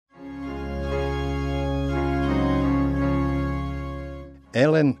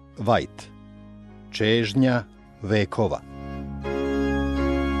Elen Vajt. Čežnja vekova.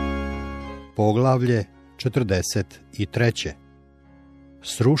 Poglavlje 43.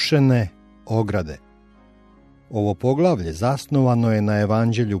 Srusene ograde. Ovo poglavlje zasnovano je na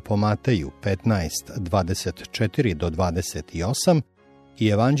Evanđelju po Mateju 15:24-28 i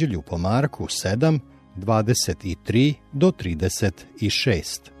Evanđelju po Marku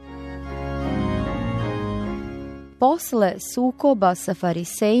 7:23-36. Posle sukoba sa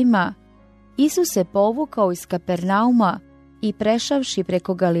farisejima, Isus se povukao iz Kapernauma i prešavši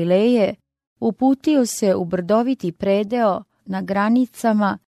preko Galileje, uputio se u brdoviti predeo na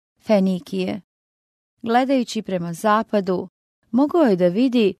granicama Fenikije. Gledajući prema zapadu, mogao je da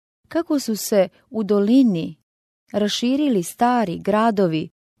vidi kako su se u dolini raširili stari gradovi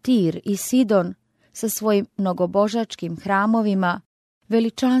Tir i Sidon sa svojim mnogobožačkim hramovima,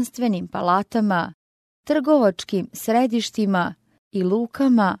 veličanstvenim palatama, trgovačkim središtima i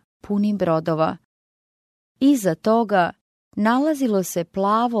lukama punim brodova. Iza toga nalazilo se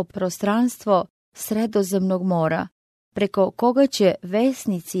plavo prostranstvo Sredozemnog mora, preko koga će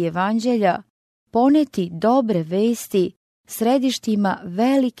vesnici Evanđelja poneti dobre vesti središtima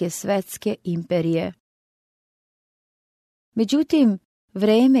velike svetske imperije. Međutim,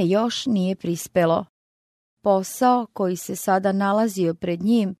 vreme još nije prispelo. Posao koji se sada nalazio pred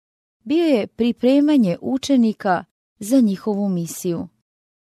njim bio je pripremanje učenika za njihovu misiju.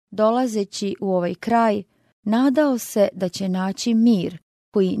 Dolazeći u ovaj kraj, nadao se da će naći mir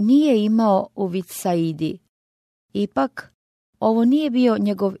koji nije imao u Vitsaidi. Ipak, ovo nije bio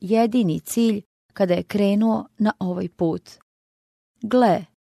njegov jedini cilj kada je krenuo na ovaj put. Gle,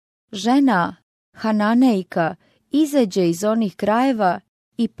 žena Hananejka izađe iz onih krajeva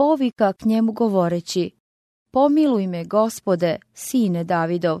i povika k njemu govoreći: Pomiluj me, Gospode, sine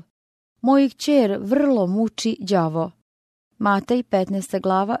Davidov, moju kćer vrlo muči đavo. Matej 15.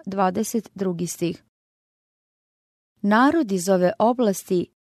 glava 22. stih. Narod iz ove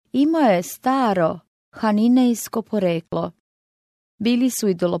oblasti imao je staro haninejsko poreklo. Bili su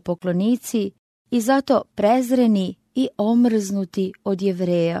idolopoklonici i zato prezreni i omrznuti od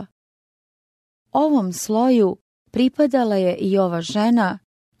Jevreja. Ovom sloju pripadala je i ova žena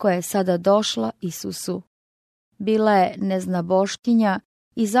koja je sada došla Isusu. Bila je neznaboškinja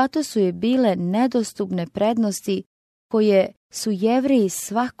i zato su je bile nedostupne prednosti koje su Jevreji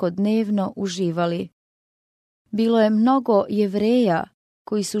svakodnevno uživali. Bilo je mnogo Jevreja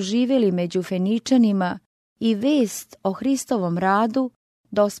koji su živjeli među Feničanima i vest o Hristovom radu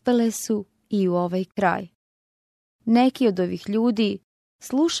dospele su i u ovaj kraj. Neki od ovih ljudi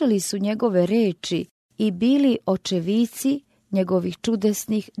slušali su njegove reči i bili očevici njegovih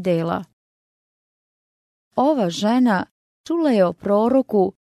čudesnih dela. Ova žena čula je o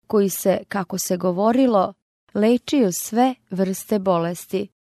proroku koji se, kako se govorilo, lečio sve vrste bolesti.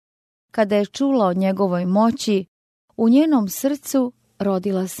 Kada je čula o njegovoj moći, u njenom srcu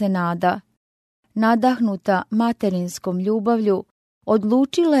rodila se nada. Nadahnuta materinskom ljubavlju,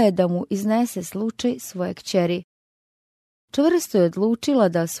 odlučila je da mu iznese slučaj svoje kćeri. Čvrsto je odlučila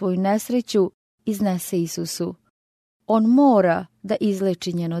da svoju nesreću iznese Isusu. On mora da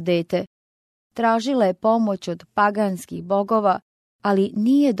izleči njeno dete. Tražila je pomoć od paganskih bogova, ali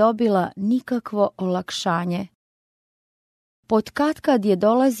nije dobila nikakvo olakšanje. Potkatkad je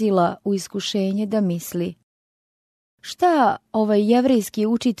dolazila u iskušenje da misli: šta ovaj jevrejski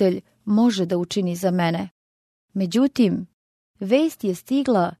učitelj može da učini za mene? Međutim, vest je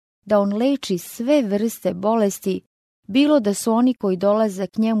stigla da on leči sve vrste bolesti, bilo da su oni koji dolaze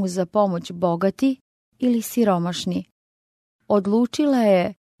k njemu za pomoć bogati ili siromašni. Odlučila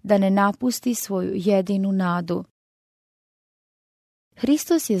je da ne napusti svoju jedinu nadu.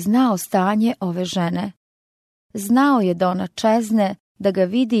 Hristos je znao stanje ove žene. Znao je da ona čezne, da ga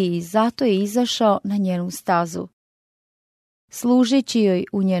vidi i zato je izašao na njenu stazu. Služeći joj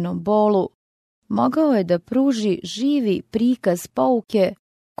u njenom bolu, mogao je da pruži živi prikaz pouke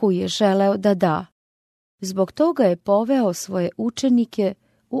koju je želeo da da. Zbog toga je poveo svoje učenike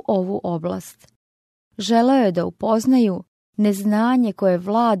u ovu oblast. Želeo je da upoznaju neznanje koje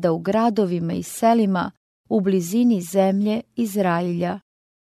vlada u gradovima i selima u blizini zemlje Izrailja.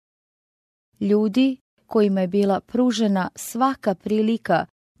 Ljudi kojima je bila pružena svaka prilika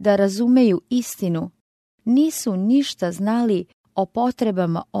da razumeju istinu, nisu ništa znali o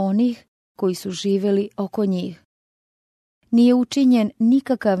potrebama onih koji su živjeli oko njih. Nije učinjen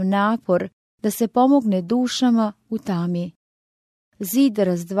nikakav napor da se pomogne dušama u tami. Zid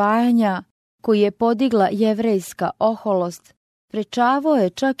razdvajanja koji je podigla jevrejska oholost sprečavao je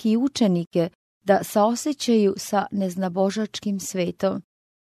čak i učenike da saosećaju sa neznabožačkim svetom.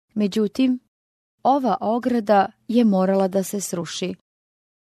 Međutim, ova ograda je morala da se sruši.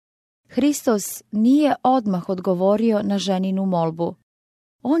 Hristos nije odmah odgovorio na ženinu molbu.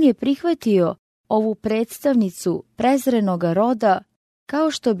 On je prihvatio ovu predstavnicu prezrenoga roda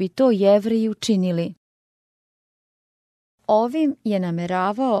kao što bi to Jevreji učinili. Ovim je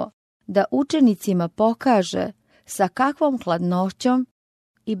nameravao da učenicima pokaže sa kakvom hladnoćom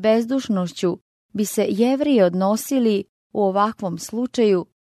i bezdušnošću bi se Jevreji odnosili u ovakvom slučaju,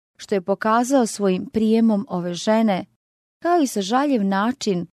 što je pokazao svojim prijemom ove žene, kao i sa žaljev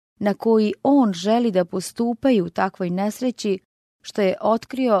način na koji on želi da postupaju u takvoj nesreći, što je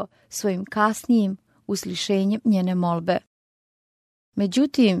otkrio svojim kasnijim uslišenjem njene molbe.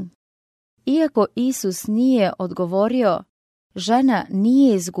 Međutim, iako Isus nije odgovorio, žena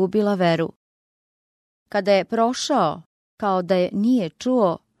nije izgubila veru. Kada je prošao, kao da je nije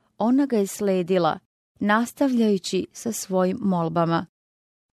čuo, ona ga je sledila, nastavljajući sa svojim molbama.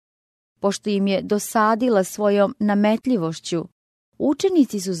 Pošto im je dosadila svojom nametljivošću,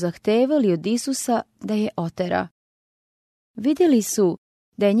 učenici su zahtevali od Isusa da je otera. Vidjeli su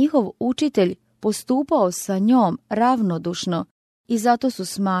da je njihov učitelj postupao sa njom ravnodušno i zato su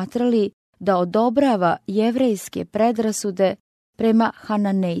smatrali da odobrava jevrejske predrasude prema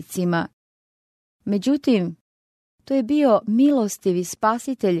Hananejcima. Međutim, to je bio milostivi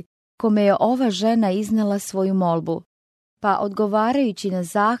spasitelj kome je ova žena iznela svoju molbu, pa odgovarajući na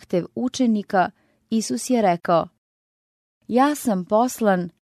zahtev učenika, Isus je rekao: ja sam poslan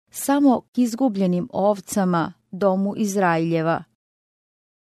samo k izgubljenim ovcama domu Izraeljeva.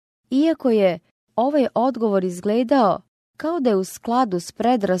 Iako je ovaj odgovor izgledao kao da je u skladu s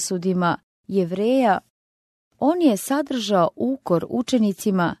predrasudima Jevreja, on je sadržao ukor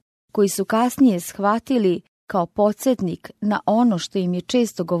učenicima koji su kasnije shvatili kao podsjetnik na ono što im je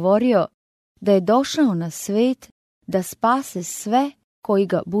često govorio, da je došao na svet da spase sve koji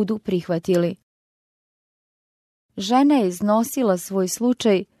ga budu prihvatili. Žena je iznosila svoj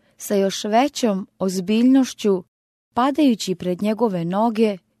slučaj sa još većom ozbiljnošću, padajući pred njegove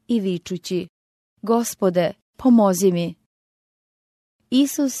noge i vičući: Gospode, pomozi mi.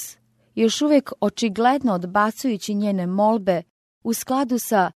 Isus, još uvijek očigledno odbacujući njene molbe u skladu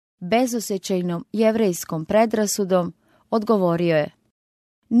sa bezosjećajnom jevrejskom predrasudom, odgovorio je: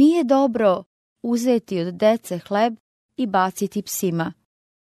 nije dobro uzeti od dece hleb i baciti psima.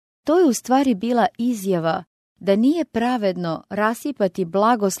 To je u stvari bila izjava da nije pravedno rasipati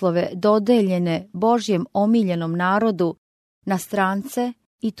blagoslove dodeljene Božjem omiljenom narodu na strance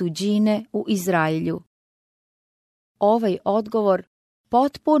i tuđine u Izraelju. Ovaj odgovor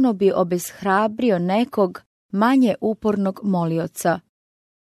potpuno bi obeshrabrio nekog manje upornog molioca.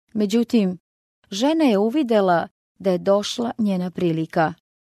 Međutim, žena je uvidjela da je došla njena prilika.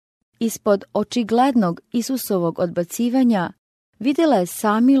 Ispod očiglednog Isusovog odbacivanja vidjela je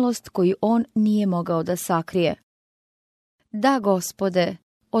samilost koju on nije mogao da sakrije. Da, Gospode,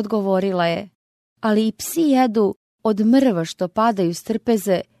 odgovorila je, ali i psi jedu od mrva što padaju s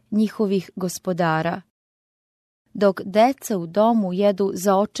trpeze njihovih gospodara. Dok deca u domu jedu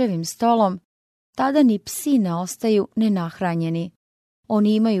za očevim stolom, tada ni psi ne ostaju nenahranjeni.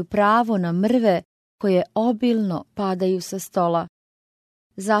 Oni imaju pravo na mrve koje obilno padaju sa stola.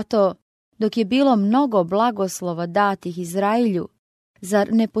 Zato, dok je bilo mnogo blagoslova datih Izraelju,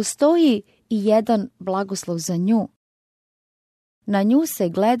 zar ne postoji i jedan blagoslov za nju? Na nju se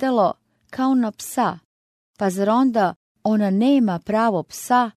gledalo kao na psa, pa zar onda ona nema pravo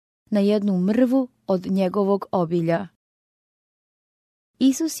psa na jednu mrvu od njegovog obilja?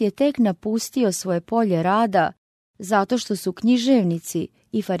 Isus je tek napustio svoje polje rada zato što su književnici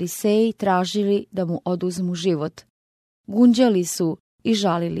i fariseji tražili da mu oduzmu život. Gunđali su i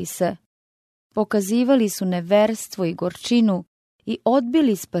žalili se. Pokazivali su neverstvo i gorčinu i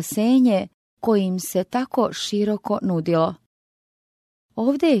odbili spasenje koje im se tako široko nudilo.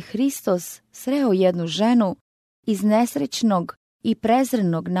 Ovdje je Hristos sreo jednu ženu iz nesrećnog i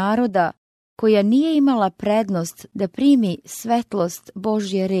prezrenog naroda koja nije imala prednost da primi svetlost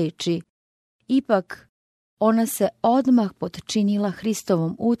Božje reči. Ipak, ona se odmah potčinila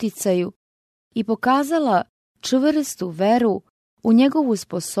Hristovom uticaju i pokazala čvrstu veru u njegovu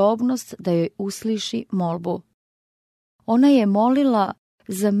sposobnost da joj usliši molbu. Ona je molila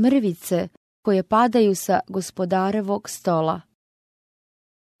za mrvice koje padaju sa gospodarevog stola.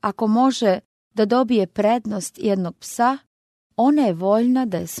 Ako može da dobije prednost jednog psa, ona je voljna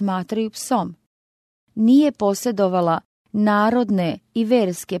da je smatraju psom. Nije posjedovala narodne i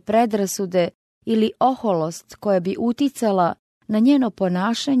verske predrasude ili oholost koja bi uticala na njeno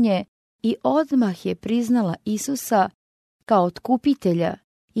ponašanje i odmah je priznala Isusa kao otkupitelja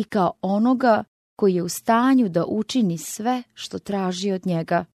i kao onoga koji je u stanju da učini sve što traži od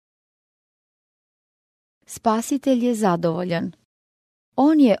njega. Spasitelj je zadovoljan.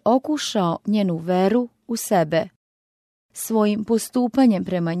 on je okušao njenu veru u sebe. Svojim postupanjem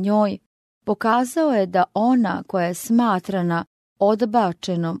prema njoj pokazao je da ona koja je smatrana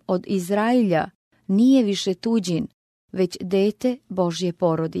odbačenom od Izrailja nije više tuđin, već dete Božje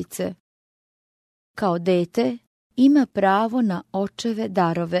porodice. Kao dete ima pravo na očeve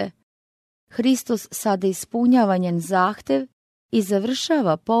darove. Hristos sada ispunjava njen zahtev i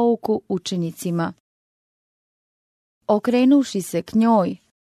završava pouku učenicima. Okrenuši se k njoj,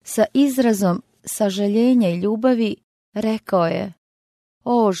 sa izrazom sažaljenja i ljubavi, rekao je: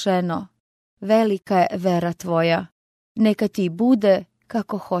 O ženo, velika je vera tvoja, neka ti bude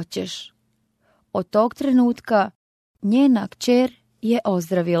kako hoćeš. Od tog trenutka njena kćer je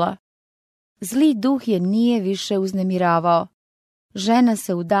ozdravila. Zli duh je nije više uznemiravao. Žena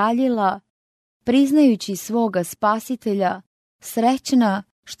se udaljila, priznajući svoga spasitelja, srećna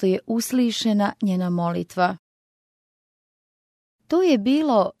što je uslišena njena molitva. To je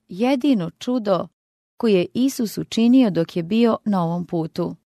bilo jedino čudo koje je Isus učinio dok je bio na ovom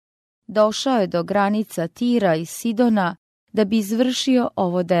putu. Došao je do granica Tira i Sidona da bi izvršio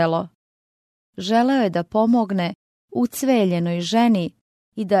ovo delo. Želeo je da pomogne ucveljenoj ženi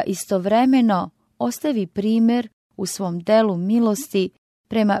i da istovremeno ostavi primjer u svom delu milosti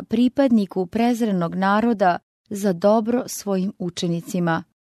prema pripadniku prezrenog naroda za dobro svojim učenicima,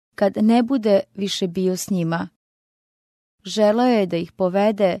 kad ne bude više bio s njima. Želeo je da ih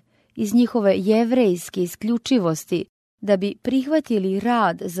povede iz njihove jevrejske isključivosti da bi prihvatili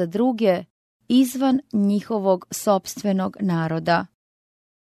rad za druge izvan njihovog sopstvenog naroda.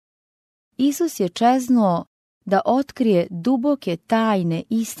 Isus je čeznuo da otkrije duboke tajne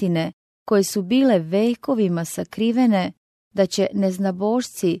istine koje su bile vekovima sakrivene, da će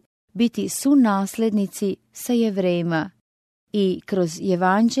neznabošci biti sunaslednici sa Jevrejima i kroz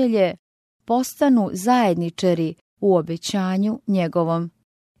evanđelje postanu zajedničari u obećanju njegovom.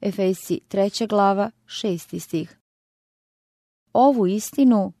 Efesci 3. glava 6. stih. Ovu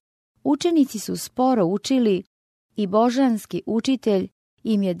istinu učenici su sporo učili i božanski učitelj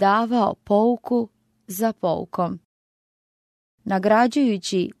im je davao pouku za poukom.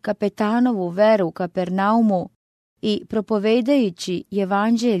 Nagrađujući kapetanovu veru u Kapernaumu i propovedajući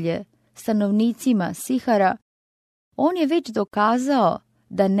evanđelje stanovnicima Sihara, on je već dokazao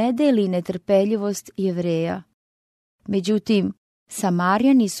da ne deli netrpeljivost Jevreja. Međutim,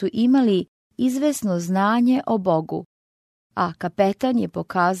 Samarjani su imali izvesno znanje o Bogu, a kapetan je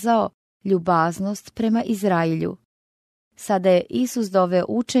pokazao ljubaznost prema Izrailju. Sada je Isus doveo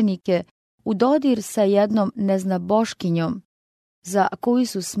učenike u dodir sa jednom neznaboškinjom, za koju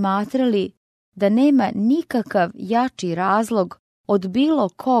su smatrali da nema nikakav jači razlog od bilo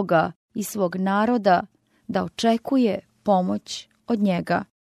koga iz svog naroda da očekuje pomoć od njega.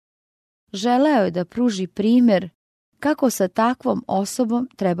 Želeo je da pruži primjer kako sa takvom osobom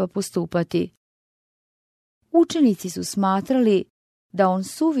treba postupati. Učenici su smatrali da on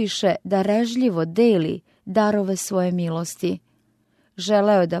suviše darežljivo deli darove svoje milosti.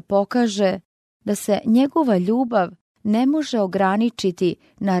 Želeo je da pokaže da se njegova ljubav ne može ograničiti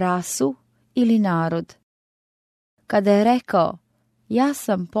na rasu ili narod. Kada je rekao: ja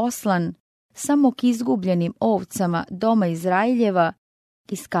sam poslan samo k izgubljenim ovcama doma Izraeljeva,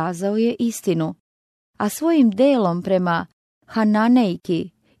 iskazao je istinu, a svojim delom prema Hananejki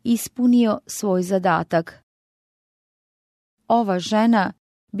ispunio svoj zadatak. Ova žena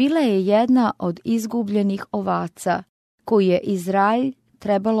bila je jedna od izgubljenih ovaca koju je Izraelj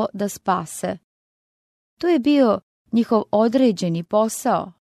trebalo da spase. To je bio njihov određeni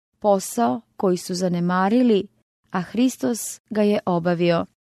posao, posao koji su zanemarili, a Hristos ga je obavio.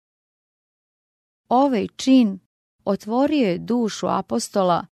 Ovaj čin otvorio je dušu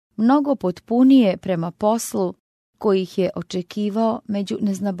apostola mnogo potpunije prema poslu koji ih je očekivao među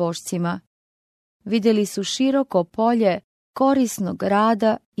neznabošcima. Vidjeli su široko polje korisnog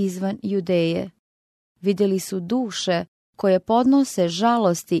rada izvan Judeje. Vidjeli su duše koje podnose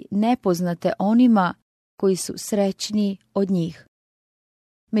žalosti nepoznate onima koji su srećniji od njih.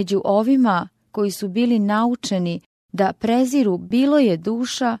 Među ovima koji su bili naučeni da preziru bilo je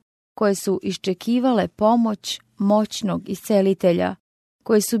duša koje su iščekivale pomoć moćnog iscelitelja,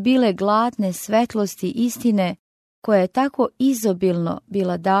 koje su bile gladne svetlosti istine koja je tako izobilno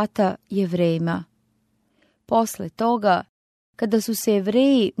bila data Jevrejima. Posle toga, kada su se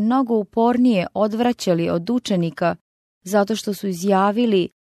Jevreji mnogo upornije odvraćali od učenika zato što su izjavili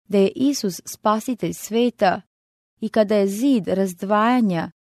da je Isus spasitelj sveta i kada je zid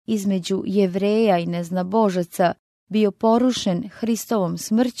razdvajanja između Jevreja i neznabožaca bio porušen Hristovom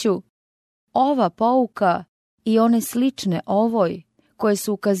smrću, ova pouka i one slične ovoj, koje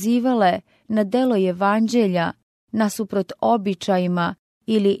su ukazivale na delo evanđelja nasuprot običajima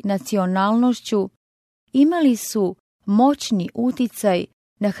ili nacionalnošću, imali su moćni uticaj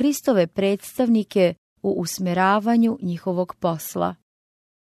na Hristove predstavnike u usmjeravanju njihovog posla.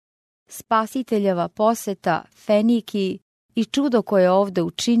 Spasiteljeva poseta Fenikiji i čudo koje je ovdje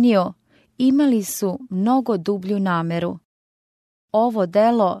učinio imali su mnogo dublju nameru. Ovo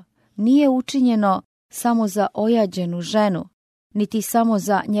delo nije učinjeno samo za ojađenu ženu, niti samo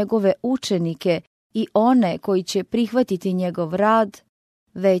za njegove učenike i one koji će prihvatiti njegov rad,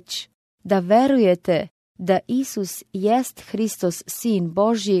 već da verujete da Isus jest Hristos, Sin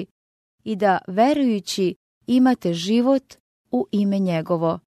Božji, i da verujući imate život u ime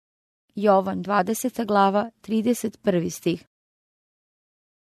njegovo. Jovan 20. glava 31. stih.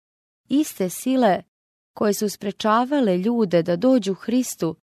 Iste sile koje su sprečavale ljude da dođu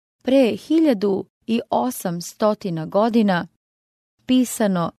Hristu pre 1800 godina,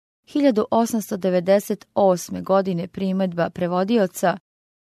 pisano 1898. godine primjedba prevodioca,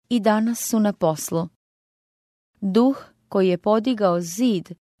 i danas su na poslu. Duh koji je podigao zid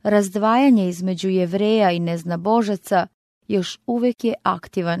razdvajanje između Jevreja i neznabožaca još uvijek je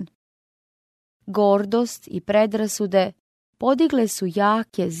aktivan. Gordost i predrasude podigle su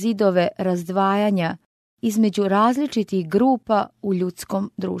jake zidove razdvajanja između različitih grupa u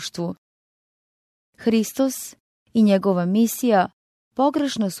ljudskom društvu. Hristos i njegova misija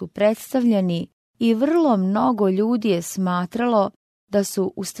pogrešno su predstavljeni i vrlo mnogo ljudi je smatralo da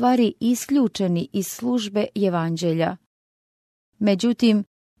su u stvari isključeni iz službe evanđelja. Međutim,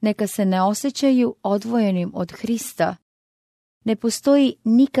 neka se ne osjećaju odvojenim od Hrista. Ne postoji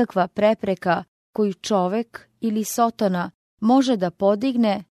nikakva prepreka koju čovek ili Sotona može da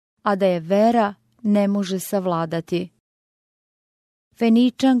podigne, a da je vera ne može savladati.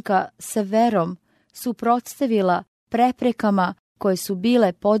 Feničanka sa verom suprotstavila preprekama koje su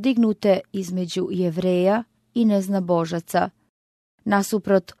bile podignute između Jevreja i neznabožaca.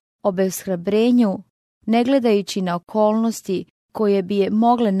 Nasuprot obeshrabrenju, ne gledajući na okolnosti koje bi je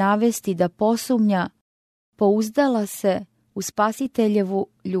mogle navesti da posumnja, pouzdala se u Spasiteljevu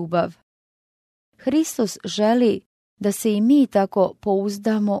ljubav. Hristos želi da se i mi tako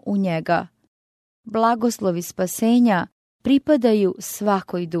pouzdamo u njega. Blagoslovi spasenja pripadaju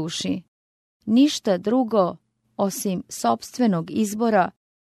svakoj duši. Ništa drugo, osim sopstvenog izbora,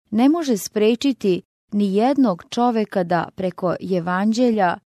 ne može sprečiti ni jednog čoveka da preko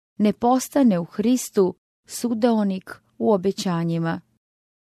evanđelja ne postane u Hristu sudeonik u obećanjima.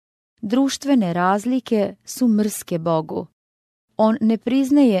 Društvene razlike su mrske Bogu. On ne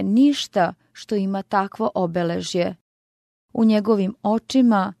priznaje ništa što ima takvo obeležje. U njegovim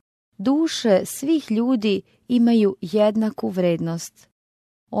očima duše svih ljudi imaju jednaku vrednost.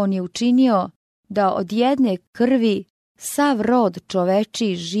 On je učinio da od jedne krvi sav rod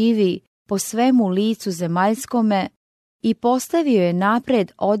čovečiji živi po svemu licu zemaljskome i postavio je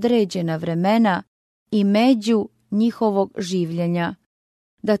napred određena vremena i među njihovog življenja,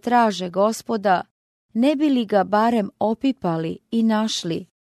 da traže Gospoda, ne bi li ga barem opipali i našli,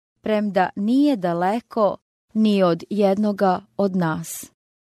 premda nije daleko ni od jednoga od nas.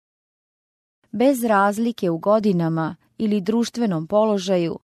 Bez razlike u godinama ili društvenom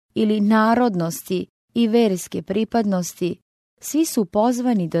položaju ili narodnosti i verske pripadnosti, svi su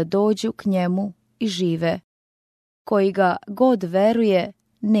pozvani da dođu k njemu i žive. Koji ga god veruje,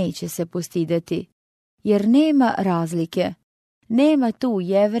 neće se postideti, jer nema razlike. Nema tu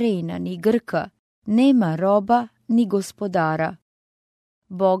Jevrejina ni Grka, nema roba ni gospodara.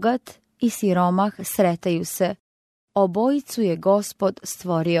 Bogat i siromah sretaju se, obojicu je Gospod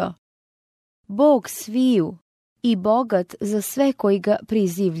stvorio. Bog sviju i bogat za sve koji ga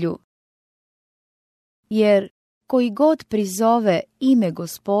prizivlju. Jer koji god prizove ime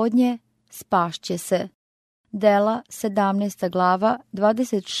Gospodnje, spašće se. Dela 17. glava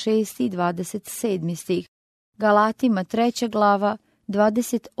 26. i 27. stih. Galatima 3. glava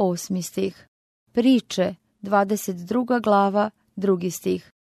 28. stih. Priče 22. glava 2.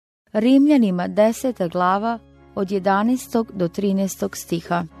 stih. Rimljanima 10. glava od 11. do 13.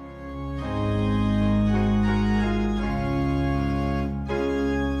 stiha.